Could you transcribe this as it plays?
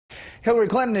Hillary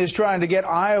Clinton is trying to get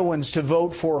Iowans to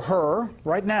vote for her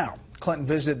right now. Clinton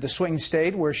visited the swing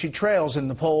state where she trails in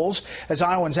the polls as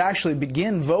Iowans actually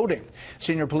begin voting.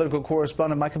 Senior political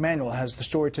correspondent Mike Emanuel has the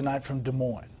story tonight from Des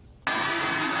Moines.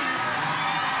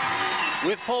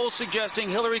 With polls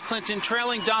suggesting Hillary Clinton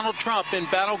trailing Donald Trump in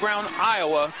battleground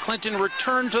Iowa, Clinton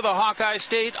returned to the Hawkeye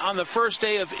state on the first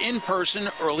day of in-person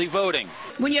early voting.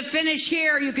 When you finish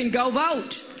here, you can go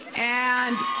vote.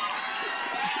 And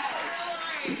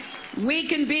we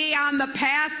can be on the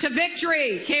path to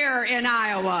victory here in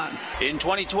Iowa. In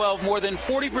 2012, more than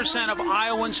 40% of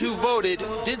Iowans who voted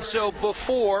did so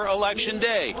before Election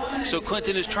Day. So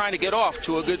Clinton is trying to get off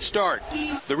to a good start.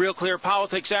 The Real Clear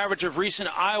Politics average of recent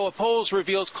Iowa polls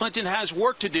reveals Clinton has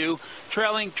work to do,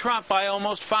 trailing Trump by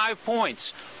almost 5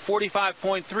 points.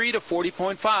 45.3 to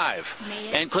 40.5.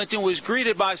 And Clinton was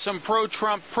greeted by some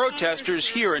pro-Trump protesters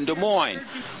here in Des Moines.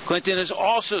 Clinton is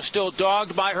also still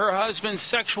dogged by her husband's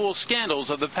sexual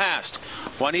scandals of the past.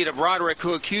 Juanita Broderick,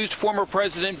 who accused former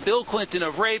President Bill Clinton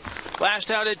of rape, lashed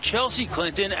out at Chelsea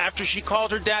Clinton after she called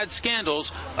her dad's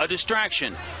scandals a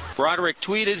distraction. Broderick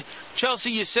tweeted,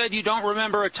 "Chelsea, you said you don't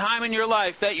remember a time in your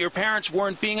life that your parents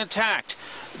weren't being attacked."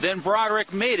 Then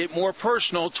Broderick made it more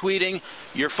personal, tweeting,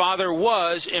 "Your father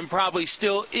was and probably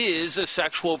still is a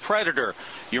sexual predator.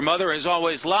 Your mother has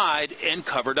always lied and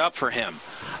covered up for him."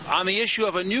 On the issue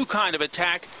of a new kind of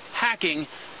attack, hacking,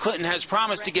 Clinton has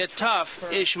promised to get tough,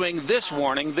 issuing this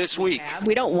warning this week.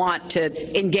 We don't want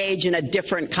to engage in a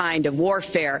different kind of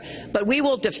warfare, but we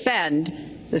will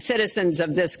defend the citizens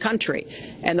of this country,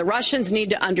 and the Russians need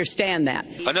to understand that.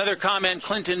 Another comment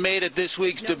Clinton made at this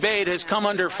week's debate has come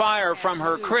under fire from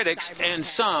her critics and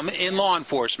some in law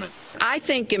enforcement. I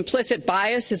think implicit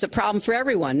bias is a problem for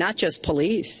everyone, not just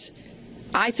police.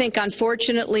 I think,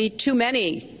 unfortunately, too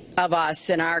many of us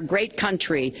in our great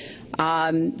country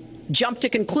jump to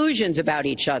conclusions about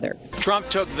each other. Trump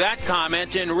took that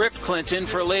comment and ripped Clinton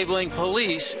for labeling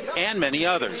police and many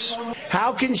others.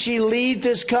 How can she lead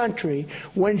this country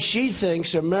when she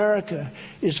thinks America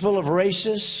is full of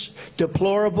racists,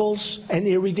 deplorables, and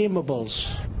irredeemables?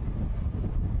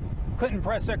 Clinton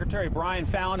Press Secretary Brian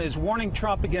Fallon is warning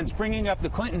Trump against bringing up the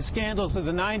Clinton scandals of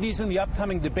the 90s in the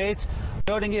upcoming debates,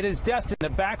 noting it is destined to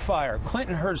backfire.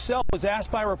 Clinton herself was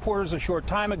asked by reporters a short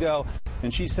time ago,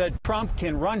 and she said Trump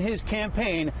can run his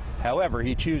campaign however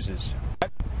he chooses.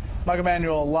 Mike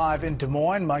Emanuel live in Des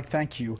Moines. Mike, thank you.